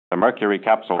The Mercury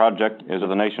Capsule project is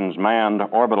the nation's manned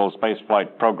orbital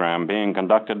spaceflight program being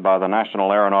conducted by the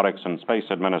National Aeronautics and Space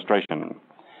Administration.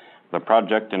 The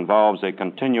project involves a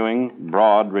continuing,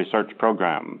 broad research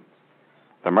program.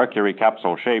 The Mercury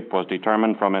capsule shape was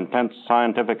determined from intense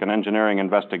scientific and engineering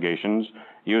investigations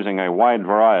using a wide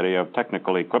variety of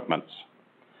technical equipments.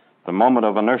 The moment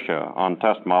of inertia on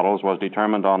test models was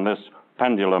determined on this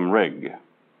pendulum rig.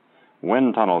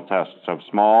 Wind tunnel tests of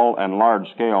small and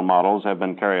large-scale models have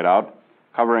been carried out,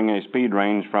 covering a speed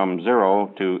range from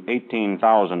 0 to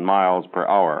 18,000 miles per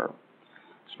hour.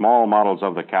 Small models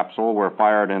of the capsule were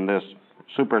fired in this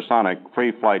supersonic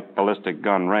free-flight ballistic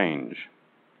gun range.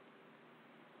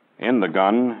 In the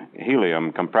gun,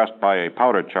 helium compressed by a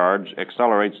powder charge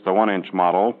accelerates the 1-inch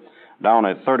model down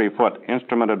a 30-foot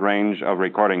instrumented range of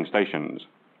recording stations.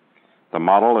 The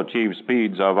model achieves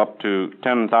speeds of up to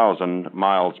 10,000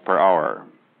 miles per hour.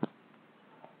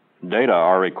 Data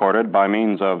are recorded by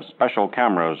means of special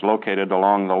cameras located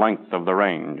along the length of the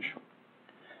range.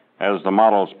 As the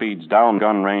model speeds down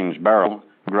gun range barrel,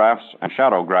 graphs and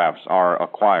shadow graphs are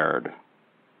acquired.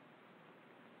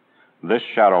 This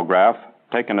shadow graph,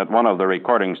 taken at one of the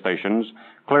recording stations,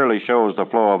 clearly shows the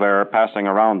flow of air passing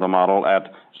around the model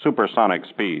at supersonic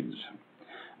speeds.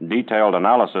 Detailed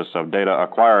analysis of data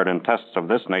acquired in tests of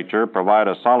this nature provide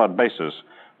a solid basis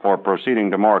for proceeding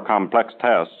to more complex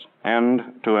tests and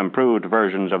to improved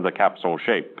versions of the capsule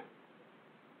shape.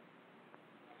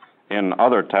 In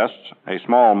other tests, a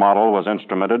small model was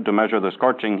instrumented to measure the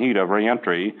scorching heat of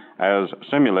re-entry as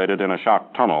simulated in a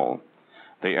shock tunnel.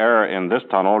 The air in this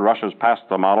tunnel rushes past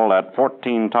the model at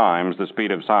 14 times the speed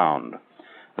of sound.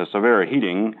 The severe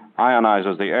heating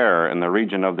ionizes the air in the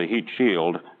region of the heat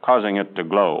shield, causing it to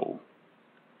glow.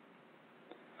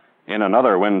 In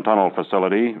another wind tunnel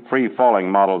facility, free-falling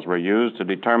models were used to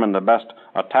determine the best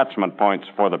attachment points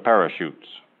for the parachutes.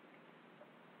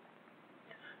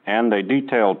 And a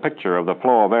detailed picture of the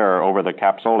flow of air over the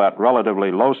capsule at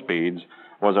relatively low speeds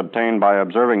was obtained by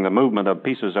observing the movement of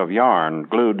pieces of yarn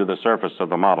glued to the surface of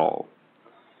the model.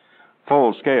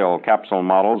 Full-scale capsule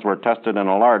models were tested in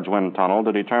a large wind tunnel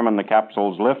to determine the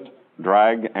capsule's lift,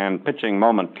 drag, and pitching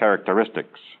moment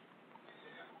characteristics.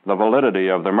 The validity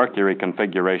of the Mercury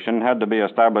configuration had to be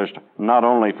established not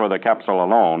only for the capsule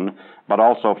alone, but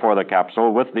also for the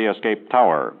capsule with the escape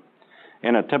tower.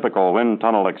 In a typical wind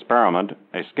tunnel experiment,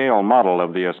 a scale model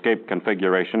of the escape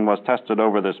configuration was tested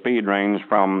over the speed range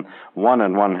from 1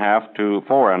 1/2 to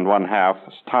 4 1/2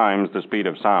 times the speed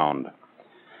of sound.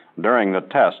 During the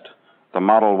test, the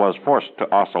model was forced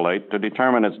to oscillate to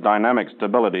determine its dynamic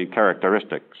stability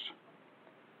characteristics.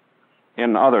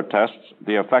 In other tests,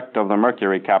 the effect of the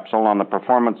Mercury capsule on the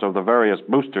performance of the various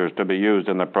boosters to be used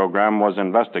in the program was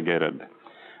investigated.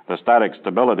 The static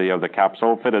stability of the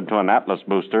capsule fitted to an Atlas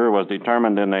booster was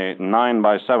determined in a 9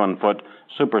 by 7 foot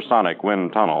supersonic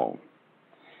wind tunnel.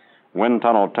 Wind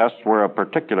tunnel tests were of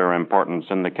particular importance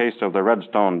in the case of the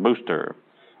Redstone booster.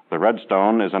 The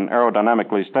Redstone is an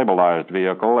aerodynamically stabilized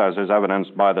vehicle, as is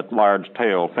evidenced by the large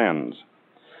tail fins.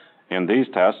 In these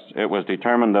tests, it was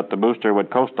determined that the booster would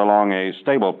coast along a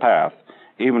stable path,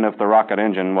 even if the rocket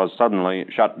engine was suddenly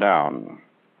shut down.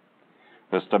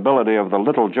 The stability of the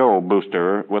Little Joe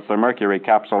booster with the Mercury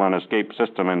capsule and escape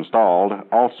system installed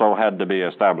also had to be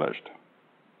established.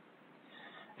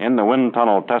 In the wind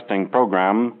tunnel testing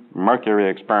program, Mercury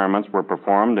experiments were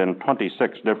performed in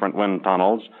 26 different wind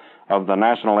tunnels of the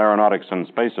National Aeronautics and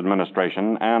Space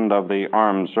Administration and of the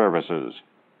Armed Services.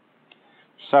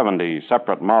 70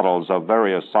 separate models of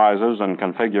various sizes and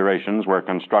configurations were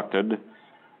constructed,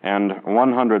 and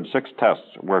 106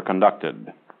 tests were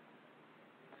conducted.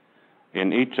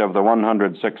 In each of the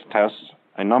 106 tests,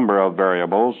 a number of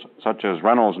variables, such as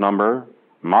Reynolds number,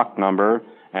 Mach number,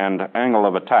 and angle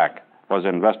of attack, was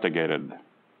investigated.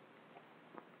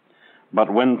 But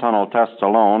wind tunnel tests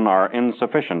alone are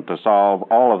insufficient to solve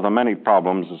all of the many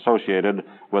problems associated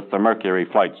with the Mercury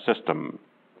flight system.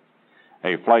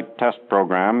 A flight test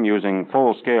program using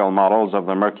full-scale models of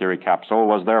the Mercury capsule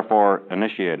was therefore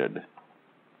initiated.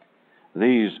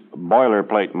 These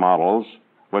boilerplate models,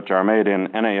 which are made in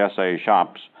NASA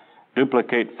shops,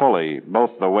 duplicate fully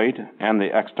both the weight and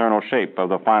the external shape of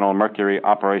the final Mercury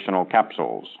operational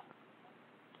capsules.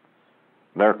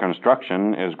 Their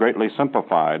construction is greatly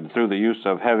simplified through the use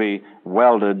of heavy,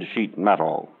 welded sheet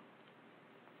metal.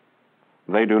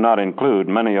 They do not include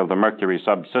many of the Mercury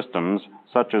subsystems,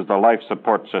 such as the life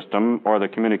support system or the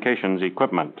communications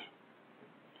equipment.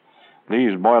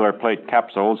 These boilerplate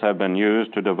capsules have been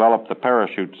used to develop the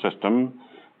parachute system,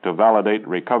 to validate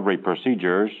recovery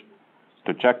procedures,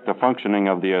 to check the functioning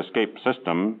of the escape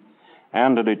system,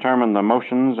 and to determine the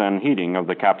motions and heating of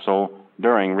the capsule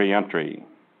during re-entry.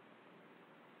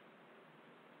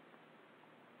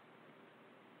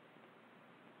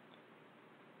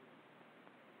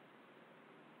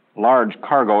 large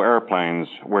cargo airplanes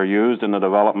were used in the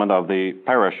development of the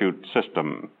parachute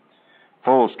system.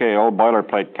 Full-scale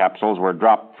boilerplate capsules were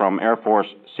dropped from Air Force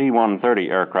C-130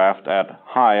 aircraft at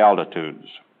high altitudes.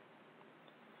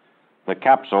 The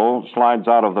capsule slides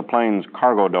out of the plane's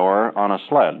cargo door on a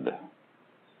sled.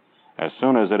 As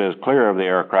soon as it is clear of the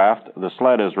aircraft, the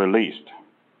sled is released.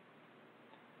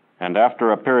 And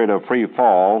after a period of free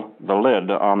fall, the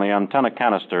lid on the antenna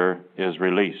canister is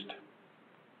released.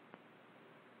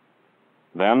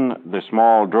 Then the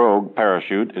small drogue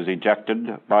parachute is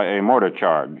ejected by a mortar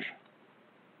charge.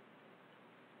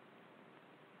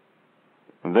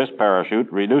 This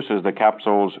parachute reduces the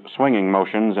capsule's swinging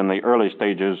motions in the early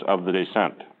stages of the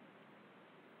descent.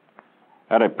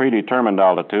 At a predetermined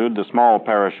altitude, the small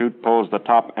parachute pulls the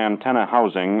top antenna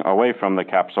housing away from the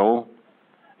capsule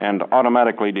and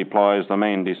automatically deploys the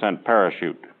main descent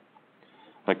parachute.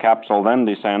 The capsule then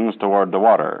descends toward the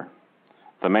water.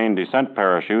 The main descent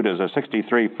parachute is a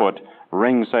 63-foot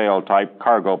ring sail type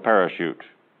cargo parachute.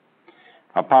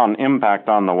 Upon impact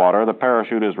on the water, the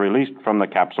parachute is released from the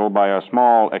capsule by a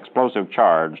small explosive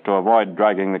charge to avoid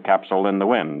dragging the capsule in the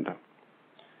wind.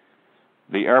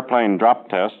 The airplane drop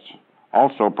tests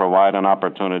also provide an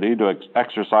opportunity to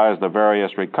exercise the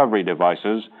various recovery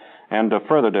devices and to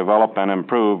further develop and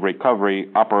improve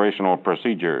recovery operational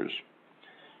procedures.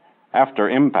 After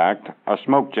impact, a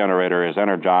smoke generator is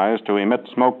energized to emit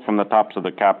smoke from the tops of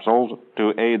the capsules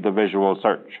to aid the visual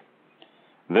search.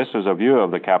 This is a view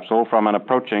of the capsule from an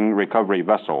approaching recovery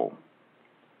vessel.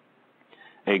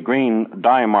 A green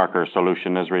dye marker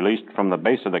solution is released from the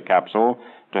base of the capsule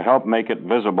to help make it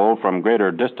visible from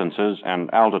greater distances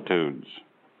and altitudes.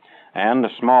 And a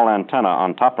small antenna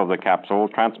on top of the capsule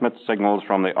transmits signals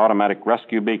from the automatic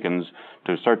rescue beacons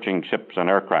to searching ships and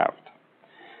aircraft.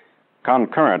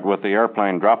 Concurrent with the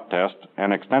airplane drop test,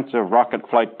 an extensive rocket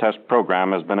flight test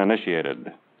program has been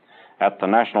initiated. At the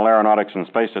National Aeronautics and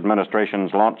Space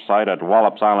Administration's launch site at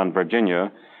Wallops Island,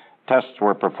 Virginia, tests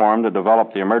were performed to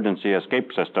develop the emergency escape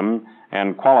system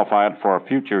and qualify it for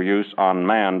future use on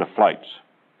manned flights.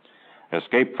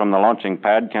 Escape from the launching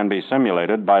pad can be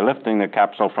simulated by lifting the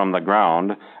capsule from the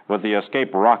ground with the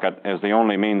escape rocket as the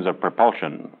only means of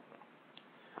propulsion.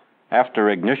 After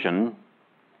ignition,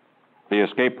 the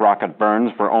escape rocket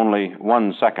burns for only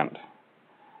 1 second.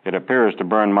 It appears to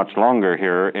burn much longer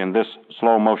here in this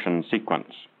slow-motion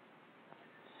sequence.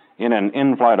 In an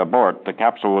in-flight abort, the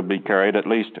capsule would be carried at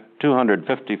least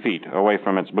 250 feet away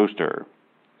from its booster.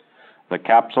 The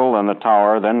capsule and the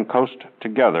tower then coast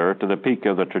together to the peak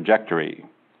of the trajectory.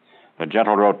 The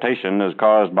gentle rotation is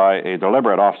caused by a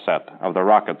deliberate offset of the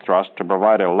rocket thrust to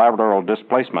provide a lateral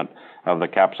displacement of the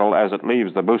capsule as it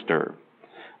leaves the booster.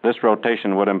 This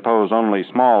rotation would impose only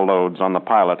small loads on the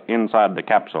pilot inside the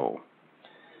capsule.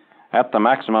 At the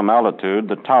maximum altitude,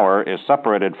 the tower is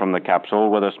separated from the capsule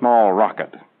with a small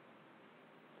rocket.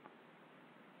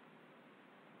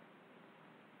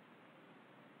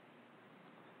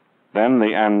 Then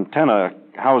the antenna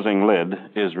housing lid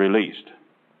is released.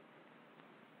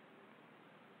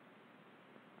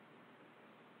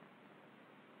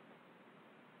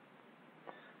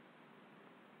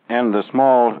 And the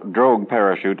small drogue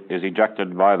parachute is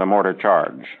ejected by the mortar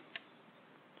charge.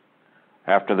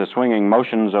 After the swinging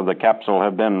motions of the capsule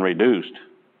have been reduced,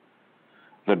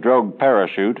 the drogue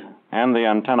parachute and the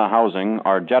antenna housing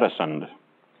are jettisoned,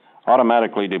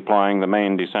 automatically deploying the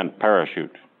main descent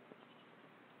parachute.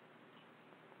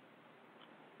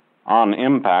 On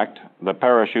impact, the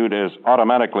parachute is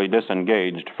automatically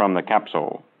disengaged from the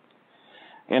capsule.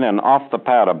 In an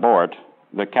off-the-pad abort,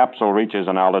 the capsule reaches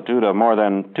an altitude of more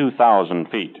than 2,000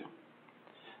 feet.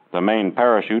 The main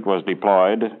parachute was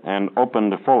deployed and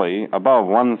opened fully above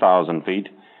 1,000 feet,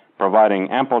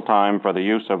 providing ample time for the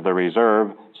use of the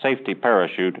reserve safety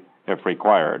parachute if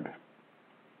required.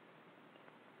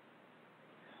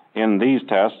 In these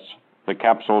tests, the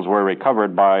capsules were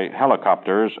recovered by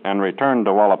helicopters and returned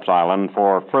to Wallops Island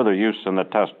for further use in the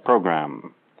test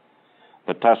program.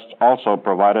 The tests also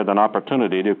provided an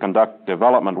opportunity to conduct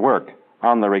development work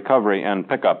on the recovery and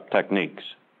pickup techniques.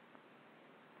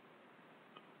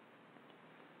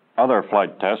 Other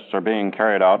flight tests are being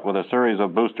carried out with a series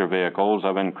of booster vehicles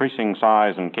of increasing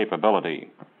size and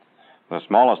capability. The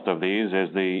smallest of these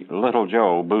is the Little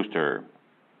Joe booster.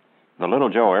 The Little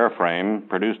Joe airframe,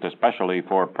 produced especially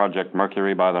for Project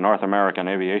Mercury by the North American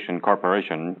Aviation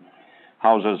Corporation,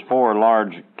 houses 4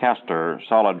 large Castor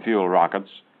solid fuel rockets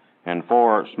and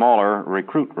 4 smaller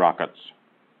Recruit rockets.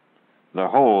 The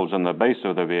holes in the base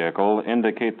of the vehicle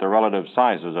indicate the relative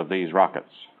sizes of these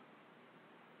rockets.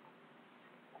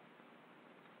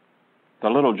 The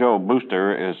Little Joe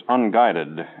booster is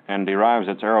unguided and derives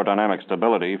its aerodynamic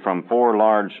stability from 4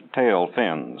 large tail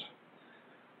fins.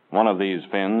 One of these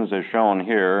fins is shown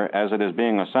here as it is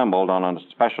being assembled on a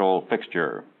special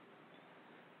fixture.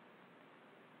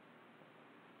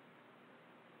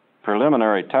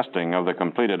 Preliminary testing of the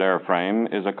completed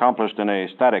airframe is accomplished in a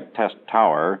static test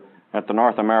tower at the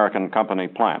North American Company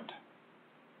plant.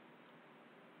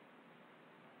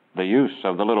 The use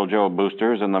of the Little Joe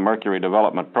boosters in the Mercury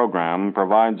development program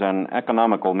provides an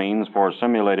economical means for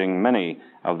simulating many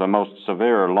of the most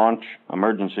severe launch,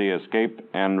 emergency escape,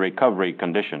 and recovery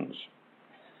conditions.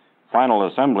 Final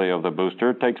assembly of the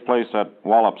booster takes place at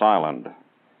Wallops Island.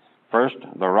 First,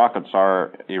 the rockets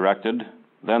are erected,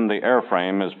 then the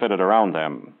airframe is fitted around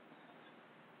them.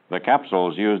 The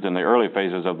capsules used in the early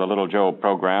phases of the Little Joe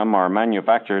program are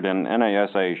manufactured in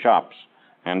NASA shops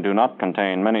and do not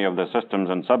contain many of the systems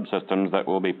and subsystems that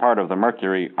will be part of the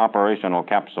Mercury operational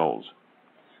capsules.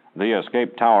 The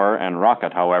escape tower and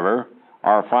rocket, however,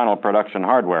 are final production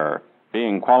hardware,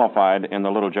 being qualified in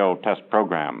the Little Joe test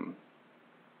program.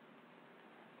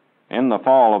 In the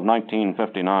fall of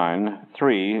 1959,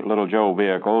 3 Little Joe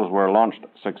vehicles were launched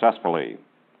successfully.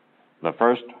 The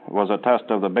first was a test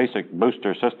of the basic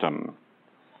booster system.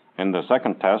 In the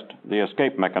second test, the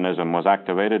escape mechanism was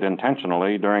activated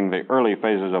intentionally during the early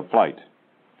phases of flight.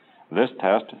 This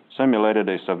test simulated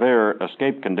a severe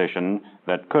escape condition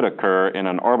that could occur in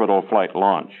an orbital flight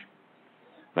launch.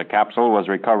 The capsule was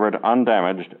recovered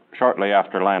undamaged shortly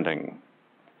after landing.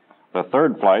 The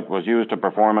third flight was used to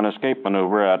perform an escape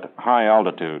maneuver at high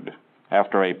altitude.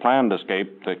 After a planned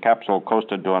escape, the capsule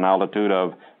coasted to an altitude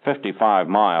of 55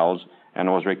 miles and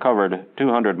was recovered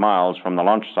 200 miles from the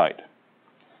launch site.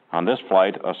 On this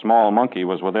flight, a small monkey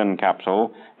was within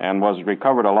capsule and was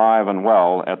recovered alive and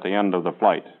well at the end of the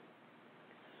flight.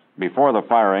 Before the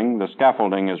firing, the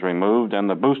scaffolding is removed and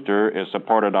the booster is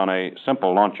supported on a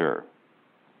simple launcher.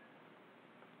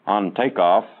 On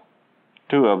takeoff,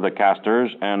 2 of the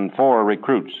casters and 4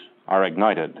 recruits are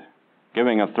ignited,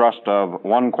 giving a thrust of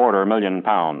 1/4 million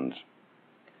pounds.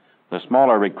 The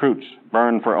smaller recruits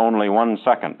burn for only 1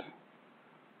 second,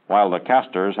 while the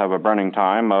casters have a burning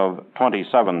time of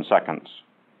 27 seconds.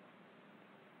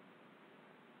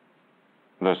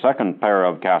 The second pair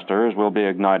of casters will be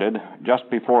ignited just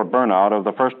before burnout of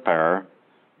the first pair,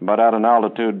 but at an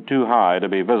altitude too high to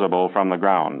be visible from the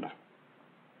ground.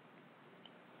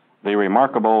 The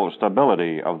remarkable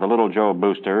stability of the Little Joe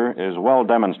booster is well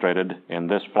demonstrated in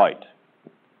this flight.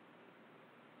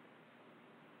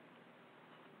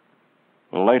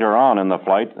 Later on in the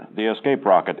flight, the escape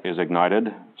rocket is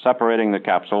ignited, separating the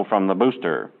capsule from the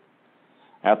booster.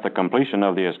 At the completion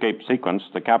of the escape sequence,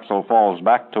 the capsule falls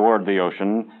back toward the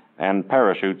ocean and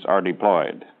parachutes are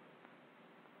deployed.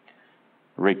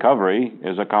 Recovery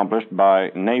is accomplished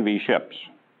by Navy ships.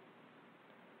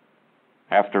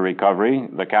 After recovery,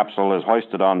 the capsule is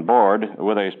hoisted on board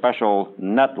with a special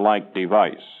net-like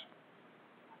device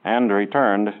and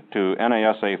returned to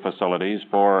NASA facilities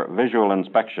for visual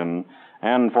inspection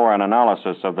and for an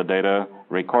analysis of the data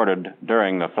recorded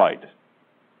during the flight.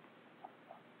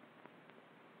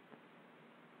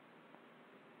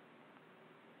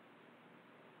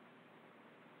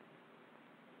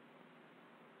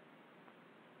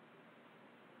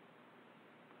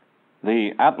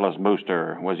 The Atlas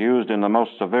booster was used in the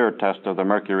most severe test of the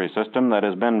Mercury system that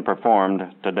has been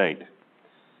performed to date.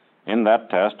 In that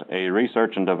test, a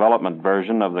research and development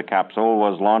version of the capsule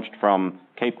was launched from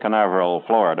Cape Canaveral,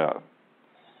 Florida.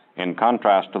 In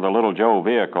contrast to the Little Joe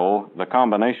vehicle, the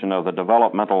combination of the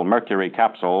developmental Mercury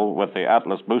capsule with the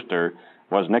Atlas booster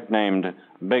was nicknamed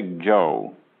Big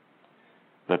Joe.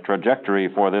 The trajectory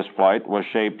for this flight was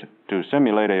shaped to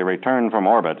simulate a return from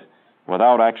orbit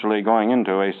without actually going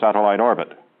into a satellite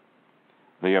orbit.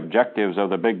 The objectives of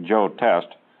the Big Joe test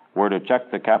were to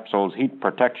check the capsule's heat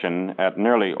protection at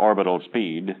nearly orbital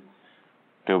speed,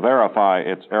 to verify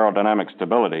its aerodynamic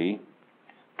stability,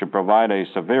 to provide a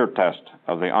severe test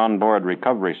of the onboard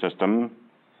recovery system,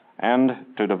 and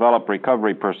to develop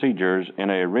recovery procedures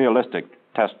in a realistic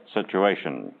test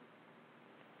situation.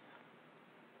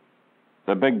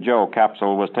 The Big Joe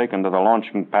capsule was taken to the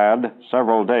launching pad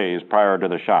several days prior to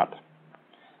the shot.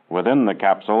 Within the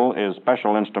capsule is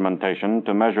special instrumentation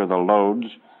to measure the loads,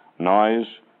 noise,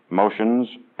 motions,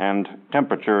 and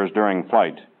temperatures during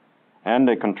flight, and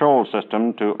a control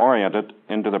system to orient it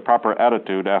into the proper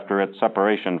attitude after its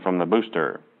separation from the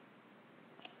booster.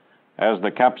 As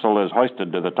the capsule is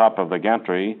hoisted to the top of the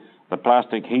gantry, the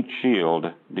plastic heat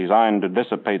shield designed to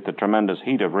dissipate the tremendous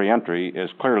heat of re-entry is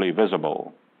clearly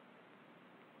visible.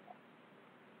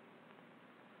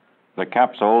 The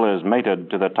capsule is mated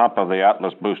to the top of the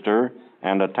Atlas booster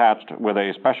and attached with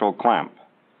a special clamp.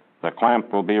 The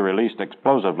clamp will be released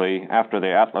explosively after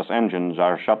the Atlas engines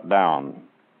are shut down.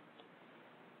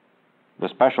 The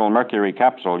special Mercury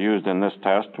capsule used in this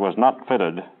test was not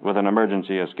fitted with an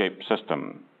emergency escape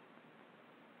system.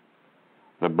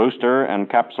 The booster and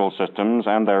capsule systems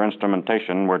and their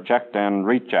instrumentation were checked and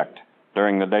rechecked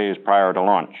during the days prior to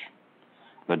launch.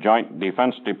 The Joint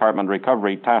Defense Department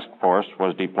Recovery Task Force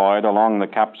was deployed along the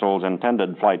capsule's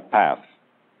intended flight path.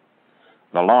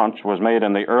 The launch was made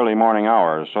in the early morning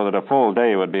hours so that a full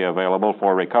day would be available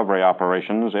for recovery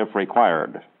operations if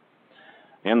required.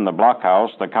 In the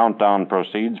blockhouse, the countdown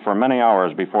proceeds for many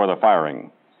hours before the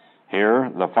firing.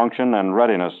 Here, the function and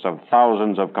readiness of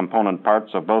thousands of component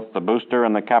parts of both the booster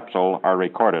and the capsule are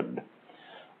recorded.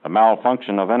 The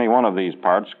malfunction of any one of these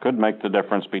parts could make the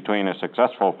difference between a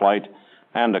successful flight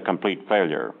and a complete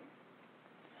failure.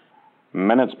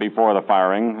 Minutes before the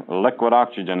firing, liquid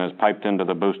oxygen is piped into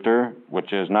the booster,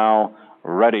 which is now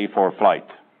ready for flight.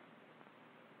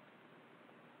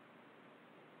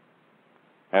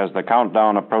 As the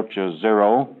countdown approaches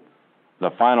 0,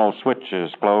 the final switch is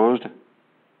closed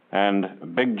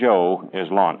and Big Joe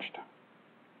is launched.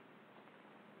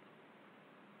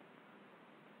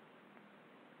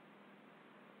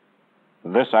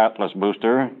 This Atlas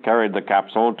booster carried the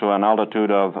capsule to an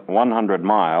altitude of 100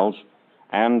 miles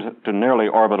and to nearly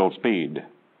orbital speed.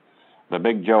 The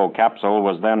Big Joe capsule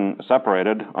was then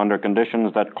separated under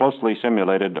conditions that closely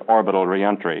simulated orbital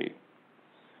re-entry.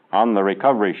 On the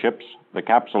recovery ships, the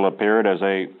capsule appeared as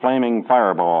a flaming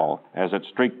fireball as it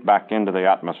streaked back into the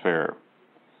atmosphere.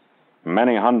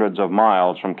 Many hundreds of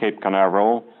miles from Cape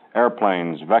Canaveral,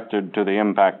 airplanes vectored to the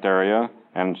impact area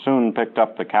and soon picked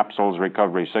up the capsule's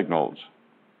recovery signals.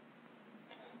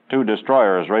 2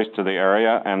 destroyers raced to the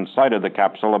area and sighted the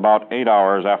capsule about 8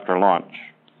 hours after launch.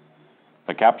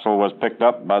 The capsule was picked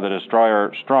up by the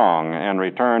destroyer Strong and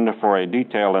returned for a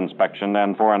detailed inspection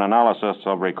and for an analysis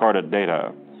of recorded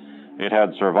data. It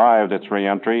had survived its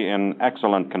re-entry in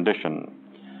excellent condition.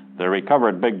 The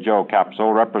recovered Big Joe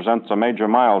capsule represents a major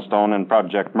milestone in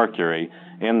Project Mercury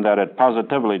in that it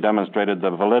positively demonstrated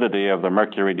the validity of the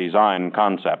Mercury design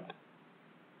concept.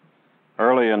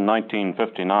 Early in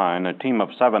 1959, a team of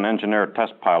 7 engineer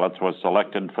test pilots was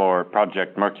selected for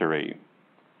Project Mercury.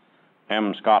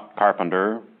 M. Scott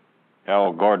Carpenter,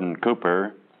 L. Gordon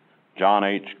Cooper, John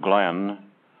H. Glenn,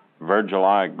 Virgil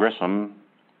I. Grissom,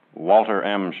 Walter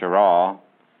M. Schirra,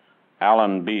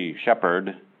 Alan B.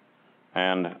 Shepard,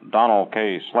 and Donald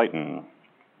K. Slayton.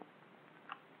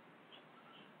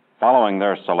 Following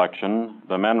their selection,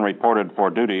 the men reported for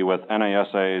duty with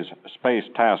NASA's Space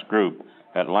Task Group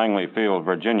at Langley Field,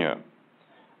 Virginia.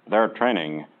 Their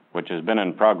training, which has been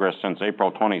in progress since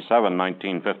April 27,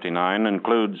 1959,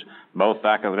 includes both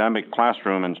academic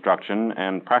classroom instruction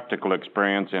and practical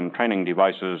experience in training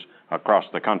devices across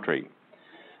the country.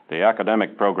 The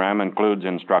academic program includes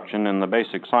instruction in the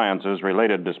basic sciences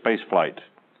related to spaceflight,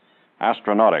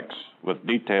 Aeronautics, with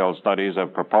detailed studies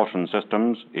of propulsion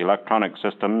systems, electronic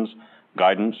systems,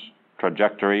 guidance,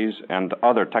 trajectories, and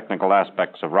other technical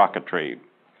aspects of rocketry.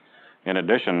 In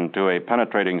addition to a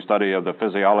penetrating study of the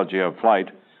physiology of flight,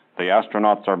 the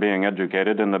astronauts are being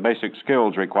educated in the basic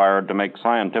skills required to make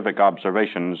scientific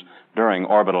observations during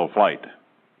orbital flight.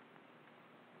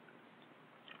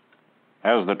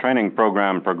 As the training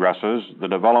program progresses, the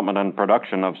development and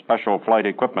production of special flight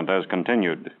equipment has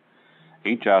continued.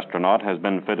 Each astronaut has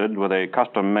been fitted with a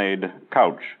custom-made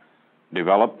couch,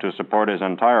 developed to support his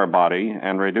entire body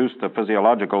and reduce the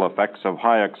physiological effects of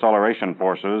high acceleration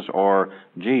forces, or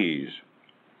Gs.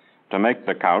 To make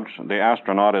the couch, the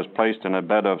astronaut is placed in a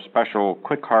bed of special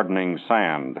quick-hardening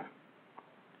sand.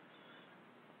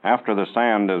 After the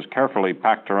sand is carefully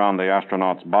packed around the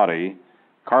astronaut's body,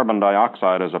 carbon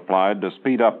dioxide is applied to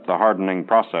speed up the hardening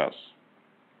process.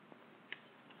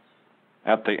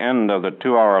 At the end of the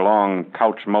 2-hour-long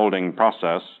couch molding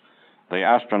process, the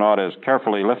astronaut is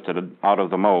carefully lifted out of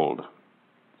the mold.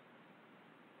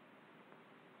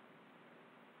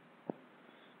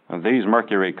 These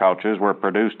Mercury couches were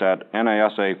produced at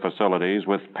NASA facilities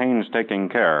with painstaking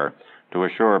care to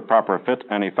assure proper fit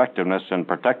and effectiveness in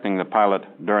protecting the pilot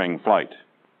during flight.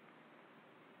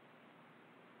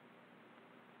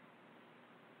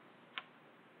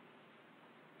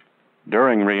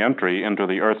 During re-entry into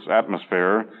the Earth's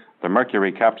atmosphere, the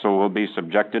Mercury capsule will be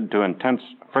subjected to intense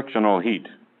frictional heat.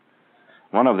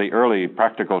 One of the early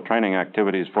practical training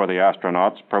activities for the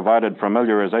astronauts provided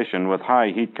familiarization with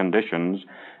high heat conditions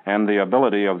and the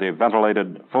ability of the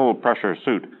ventilated full-pressure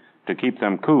suit to keep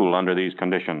them cool under these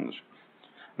conditions.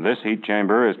 This heat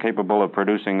chamber is capable of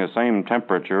producing the same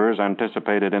temperatures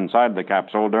anticipated inside the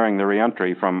capsule during the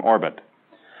reentry from orbit.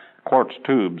 Quartz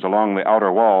tubes along the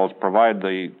outer walls provide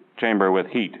the chamber with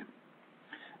heat.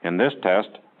 In this test,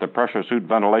 the pressure suit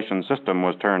ventilation system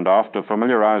was turned off to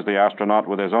familiarize the astronaut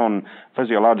with his own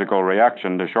physiological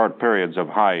reaction to short periods of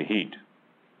high heat.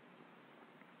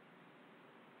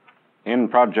 In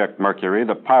Project Mercury,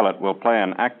 the pilot will play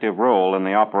an active role in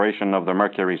the operation of the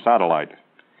Mercury satellite.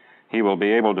 He will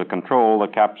be able to control the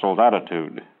capsule's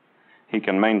attitude. He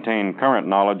can maintain current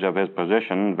knowledge of his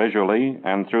position visually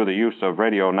and through the use of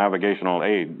radio navigational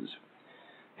aids.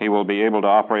 He will be able to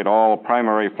operate all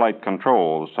primary flight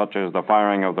controls, such as the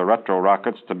firing of the retro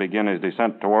rockets to begin his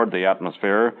descent toward the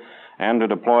atmosphere, and to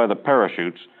deploy the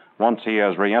parachutes once he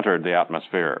has re-entered the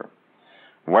atmosphere.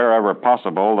 Wherever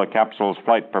possible, the capsule's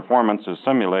flight performance is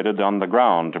simulated on the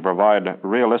ground to provide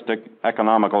realistic,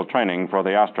 economical training for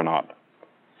the astronaut.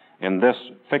 In this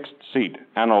fixed-seat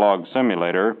analog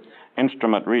simulator,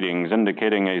 instrument readings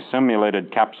indicating a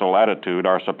simulated capsule attitude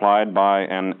are supplied by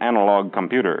an analog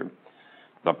computer.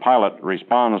 The pilot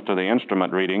responds to the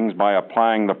instrument readings by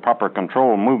applying the proper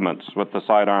control movements with the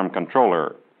sidearm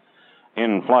controller.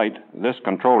 In flight, this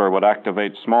controller would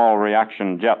activate small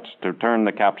reaction jets to turn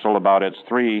the capsule about its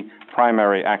three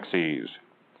primary axes.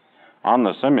 On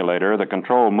the simulator, the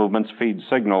control movements feed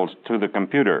signals to the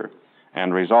computer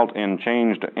and result in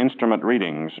changed instrument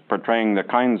readings, portraying the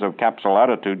kinds of capsule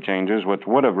attitude changes which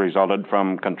would have resulted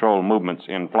from control movements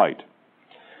in flight.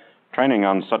 Training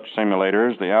on such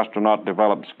simulators, the astronaut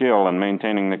developed skill in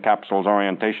maintaining the capsule's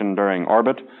orientation during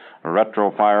orbit,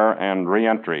 retrofire, and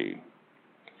re-entry.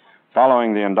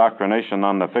 Following the indoctrination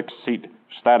on the fixed-seat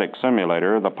static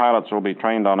simulator, the pilots will be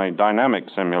trained on a dynamic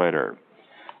simulator.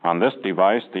 On this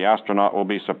device, the astronaut will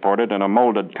be supported in a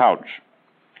molded couch.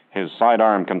 His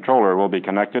sidearm controller will be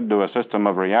connected to a system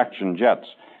of reaction jets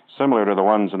similar to the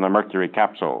ones in the Mercury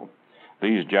capsule.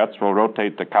 These jets will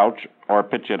rotate the couch or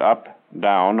pitch it up,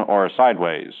 down, or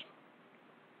sideways.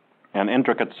 An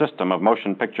intricate system of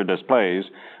motion picture displays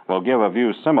will give a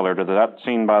view similar to that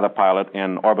seen by the pilot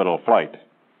in orbital flight.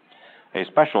 A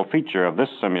special feature of this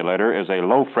simulator is a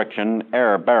low-friction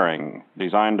air bearing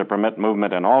designed to permit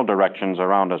movement in all directions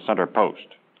around a center post.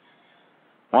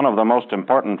 One of the most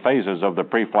important phases of the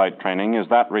pre-flight training is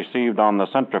that received on the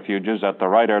centrifuges at the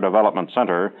Wright Air Development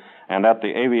Center and at the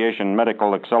Aviation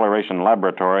Medical Acceleration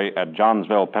Laboratory at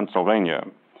Johnsville, Pennsylvania.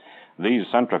 These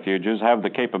centrifuges have the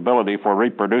capability for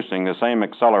reproducing the same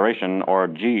acceleration, or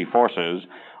G forces,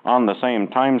 on the same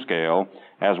timescale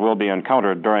as will be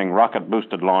encountered during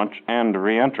rocket-boosted launch and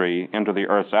re-entry into the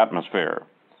Earth's atmosphere.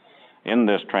 In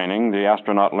this training, the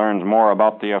astronaut learns more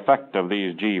about the effect of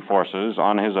these G forces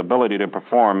on his ability to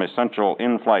perform essential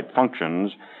in-flight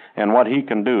functions and what he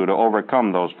can do to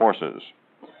overcome those forces.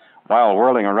 While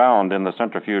whirling around in the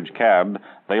centrifuge cab,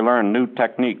 they learn new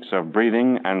techniques of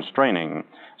breathing and straining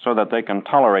so that they can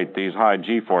tolerate these high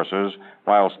G forces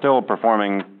while still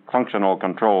performing functional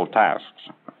control tasks.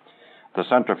 The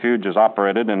centrifuge is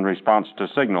operated in response to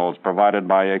signals provided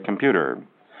by a computer.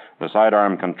 The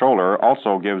sidearm controller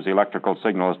also gives electrical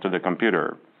signals to the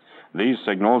computer. These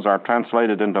signals are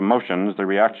translated into motions the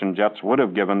reaction jets would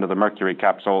have given to the Mercury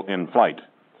capsule in flight.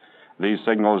 These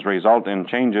signals result in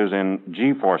changes in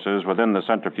G forces within the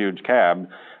centrifuge cab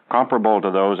comparable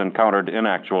to those encountered in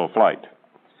actual flight.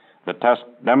 The test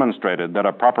demonstrated that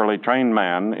a properly trained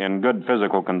man in good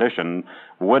physical condition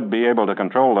would be able to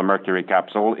control the Mercury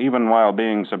capsule even while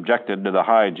being subjected to the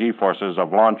high G forces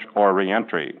of launch or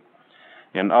re-entry.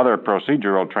 In other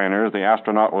procedural trainers, the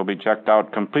astronaut will be checked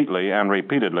out completely and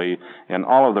repeatedly in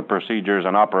all of the procedures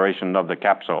and operation of the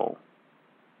capsule.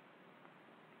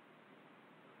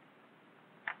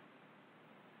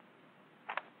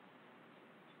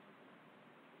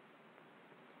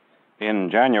 In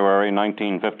January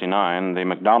 1959, the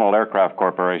McDonnell Aircraft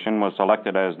Corporation was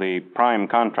selected as the prime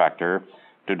contractor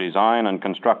to design and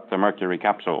construct the Mercury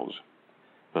capsules.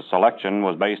 The selection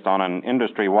was based on an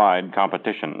industry-wide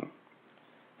competition.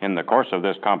 In the course of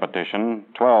this competition,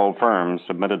 12 firms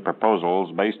submitted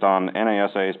proposals based on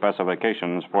NASA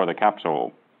specifications for the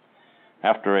capsule.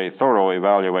 After a thorough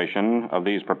evaluation of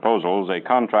these proposals, a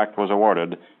contract was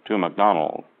awarded to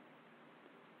McDonnell.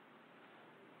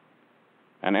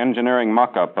 An engineering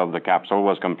mock-up of the capsule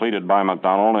was completed by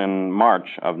McDonnell in March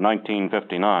of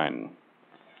 1959.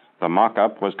 The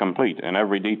mock-up was complete in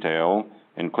every detail,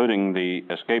 including the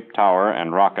escape tower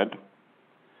and rocket,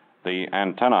 the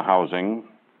antenna housing,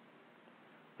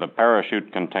 the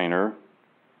parachute container,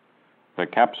 the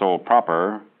capsule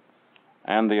proper,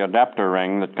 and the adapter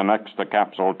ring that connects the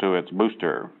capsule to its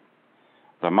booster.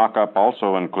 The mock-up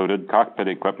also included cockpit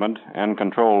equipment and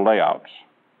control layouts.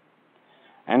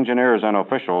 Engineers and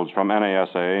officials from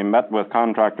NASA met with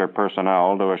contractor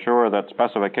personnel to assure that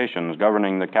specifications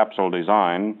governing the capsule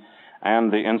design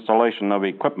and the installation of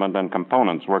equipment and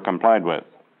components were complied with.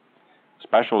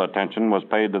 Special attention was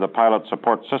paid to the pilot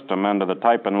support system and to the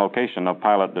type and location of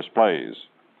pilot displays.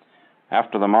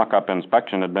 After the mock-up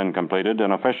inspection had been completed,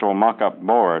 an official mock-up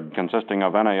board consisting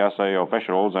of NASA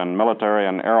officials and military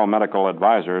and aeromedical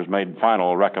advisors made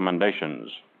final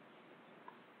recommendations.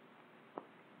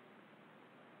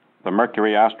 The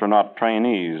Mercury astronaut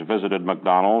trainees visited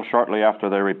McDonnell shortly after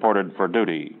they reported for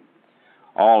duty.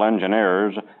 All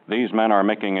engineers, these men are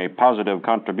making a positive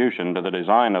contribution to the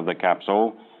design of the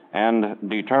capsule and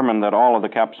determined that all of the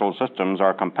capsule systems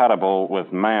are compatible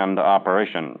with manned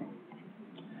operation.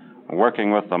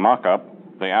 Working with the mock-up,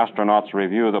 the astronauts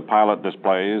review the pilot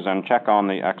displays and check on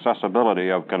the accessibility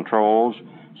of controls,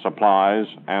 supplies,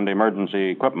 and emergency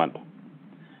equipment.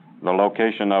 The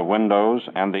location of windows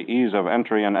and the ease of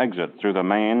entry and exit through the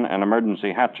main and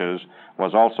emergency hatches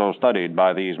was also studied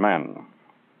by these men.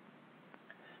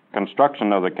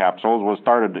 Construction of the capsules was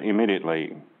started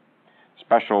immediately.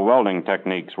 Special welding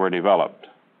techniques were developed.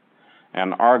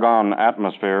 An argon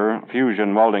atmosphere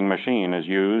fusion welding machine is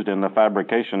used in the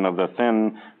fabrication of the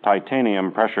thin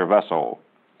titanium pressure vessel.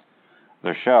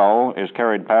 The shell is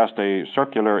carried past a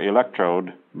circular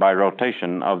electrode by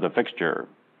rotation of the fixture.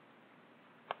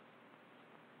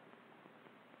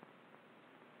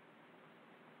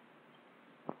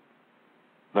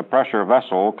 The pressure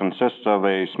vessel consists of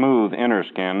a smooth inner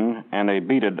skin and a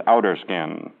beaded outer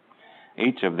skin.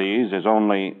 Each of these is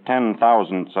only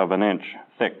 0.010 of an inch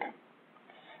thick.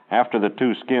 After the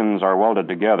two skins are welded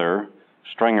together,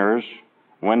 stringers,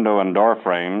 window and door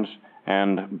frames,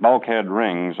 and bulkhead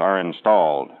rings are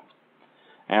installed.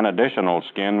 An additional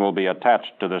skin will be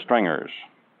attached to the stringers.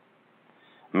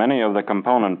 Many of the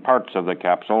component parts of the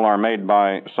capsule are made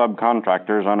by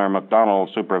subcontractors under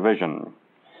McDonnell supervision.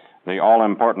 The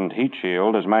all-important heat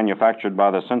shield is manufactured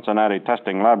by the Cincinnati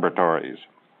testing laboratories.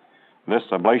 This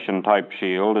ablation-type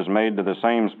shield is made to the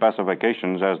same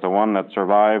specifications as the one that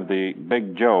survived the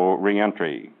Big Joe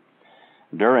re-entry.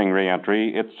 During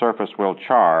re-entry, its surface will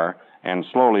char and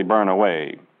slowly burn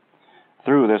away.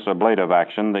 Through this ablative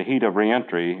action, the heat of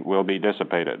re-entry will be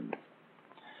dissipated.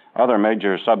 Other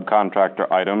major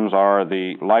subcontractor items are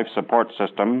the life support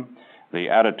system, the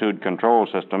attitude control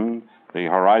system, the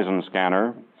horizon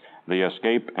scanner, the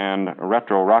escape and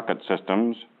retro-rocket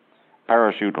systems,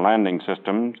 parachute landing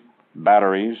systems,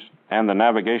 batteries, and the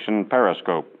navigation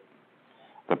periscope.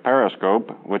 The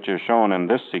periscope, which is shown in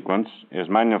this sequence, is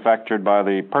manufactured by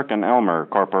the Perkin-Elmer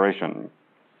Corporation.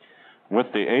 With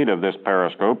the aid of this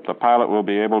periscope, the pilot will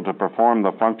be able to perform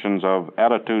the functions of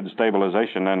attitude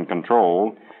stabilization and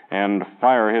control and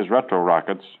fire his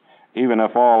retro-rockets, even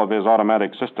if all of his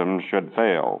automatic systems should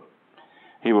fail.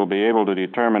 He will be able to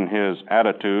determine his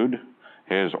attitude,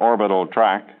 his orbital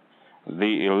track,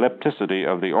 the ellipticity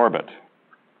of the orbit.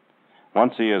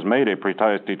 Once he has made a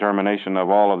precise determination of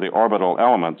all of the orbital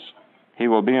elements, he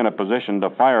will be in a position to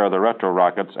fire the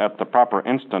retro-rockets at the proper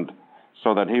instant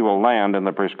so that he will land in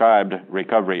the prescribed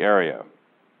recovery area.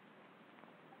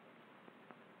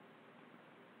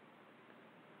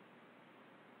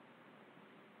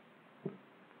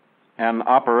 An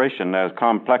operation as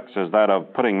complex as that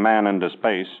of putting man into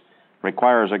space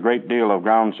requires a great deal of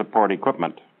ground support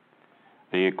equipment.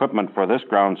 The equipment for this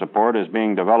ground support is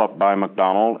being developed by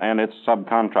McDonnell and its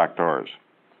subcontractors.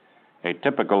 A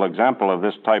typical example of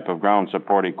this type of ground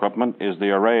support equipment is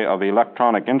the array of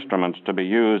electronic instruments to be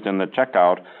used in the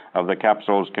checkout of the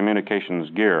capsule's communications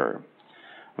gear.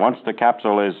 Once the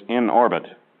capsule is in orbit,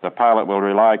 the pilot will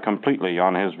rely completely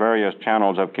on his various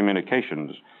channels of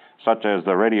communications, such as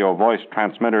the radio voice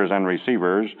transmitters and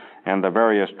receivers and the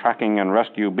various tracking and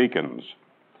rescue beacons.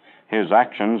 His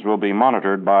actions will be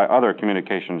monitored by other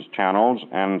communications channels,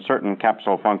 and certain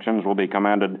capsule functions will be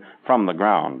commanded from the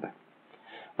ground.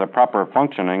 The proper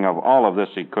functioning of all of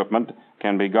this equipment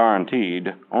can be guaranteed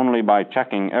only by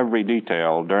checking every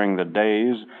detail during the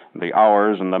days, the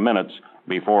hours, and the minutes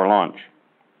before launch.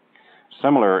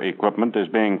 Similar equipment is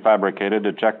being fabricated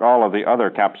to check all of the other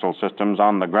capsule systems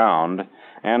on the ground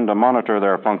and to monitor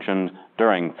their function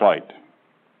during flight.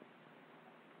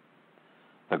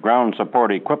 The ground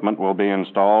support equipment will be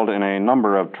installed in a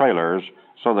number of trailers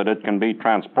so that it can be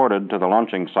transported to the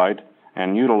launching site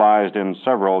and utilized in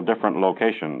several different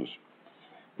locations.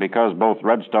 Because both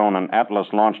Redstone and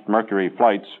Atlas-launched Mercury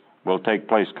flights will take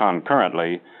place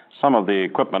concurrently, some of the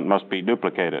equipment must be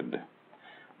duplicated.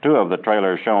 2 of the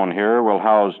trailers shown here will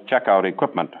house checkout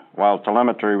equipment, while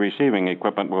telemetry receiving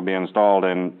equipment will be installed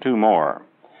in 2 more.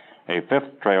 A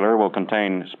 5th trailer will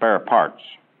contain spare parts.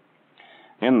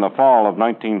 In the fall of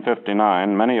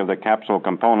 1959, many of the capsule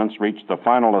components reached the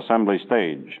final assembly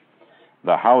stage.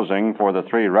 The housing for the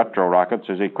 3 retro rockets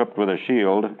is equipped with a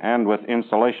shield and with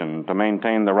insulation to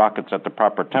maintain the rockets at the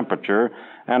proper temperature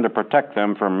and to protect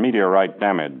them from meteorite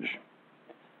damage.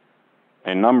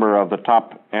 A number of the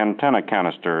top antenna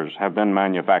canisters have been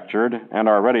manufactured and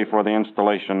are ready for the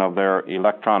installation of their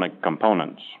electronic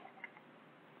components.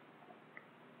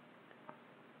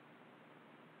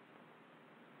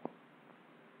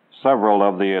 Several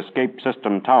of the escape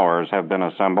system towers have been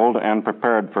assembled and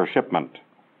prepared for shipment.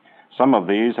 Some of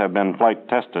these have been flight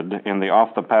tested in the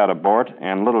off-the-pad abort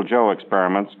and Little Joe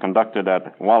experiments conducted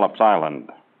at Wallops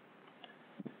Island.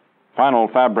 Final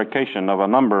fabrication of a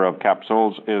number of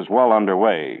capsules is well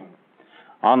underway.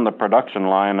 On the production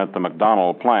line at the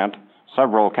McDonnell plant,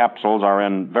 several capsules are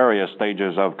in various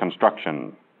stages of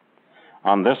construction.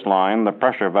 On this line, the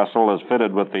pressure vessel is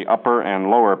fitted with the upper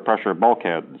and lower pressure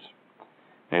bulkheads.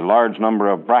 A large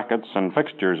number of brackets and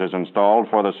fixtures is installed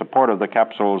for the support of the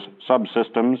capsule's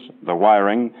subsystems, the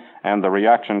wiring, and the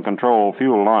reaction control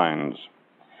fuel lines.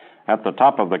 At the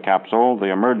top of the capsule,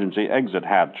 the emergency exit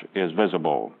hatch is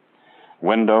visible.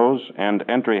 Windows and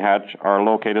entry hatch are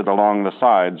located along the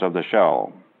sides of the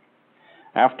shell.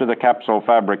 After the capsule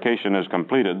fabrication is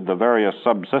completed, the various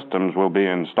subsystems will be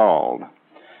installed.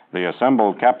 The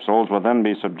assembled capsules will then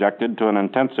be subjected to an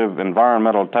intensive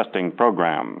environmental testing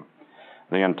program.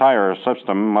 The entire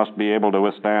system must be able to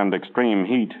withstand extreme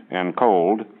heat and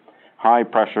cold, high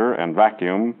pressure and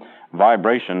vacuum,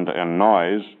 vibration and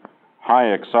noise,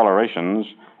 high accelerations,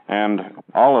 and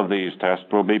all of these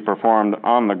tests will be performed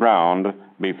on the ground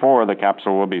before the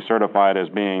capsule will be certified as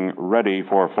being ready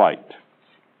for flight.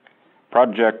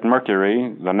 Project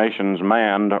Mercury, the nation's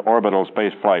manned orbital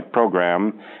spaceflight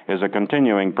program, is a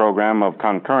continuing program of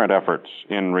concurrent efforts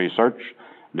in research,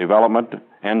 development,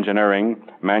 engineering,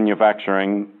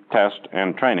 manufacturing, test,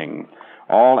 and training,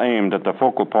 all aimed at the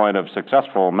focal point of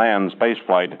successful manned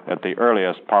spaceflight at the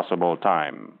earliest possible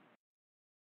time.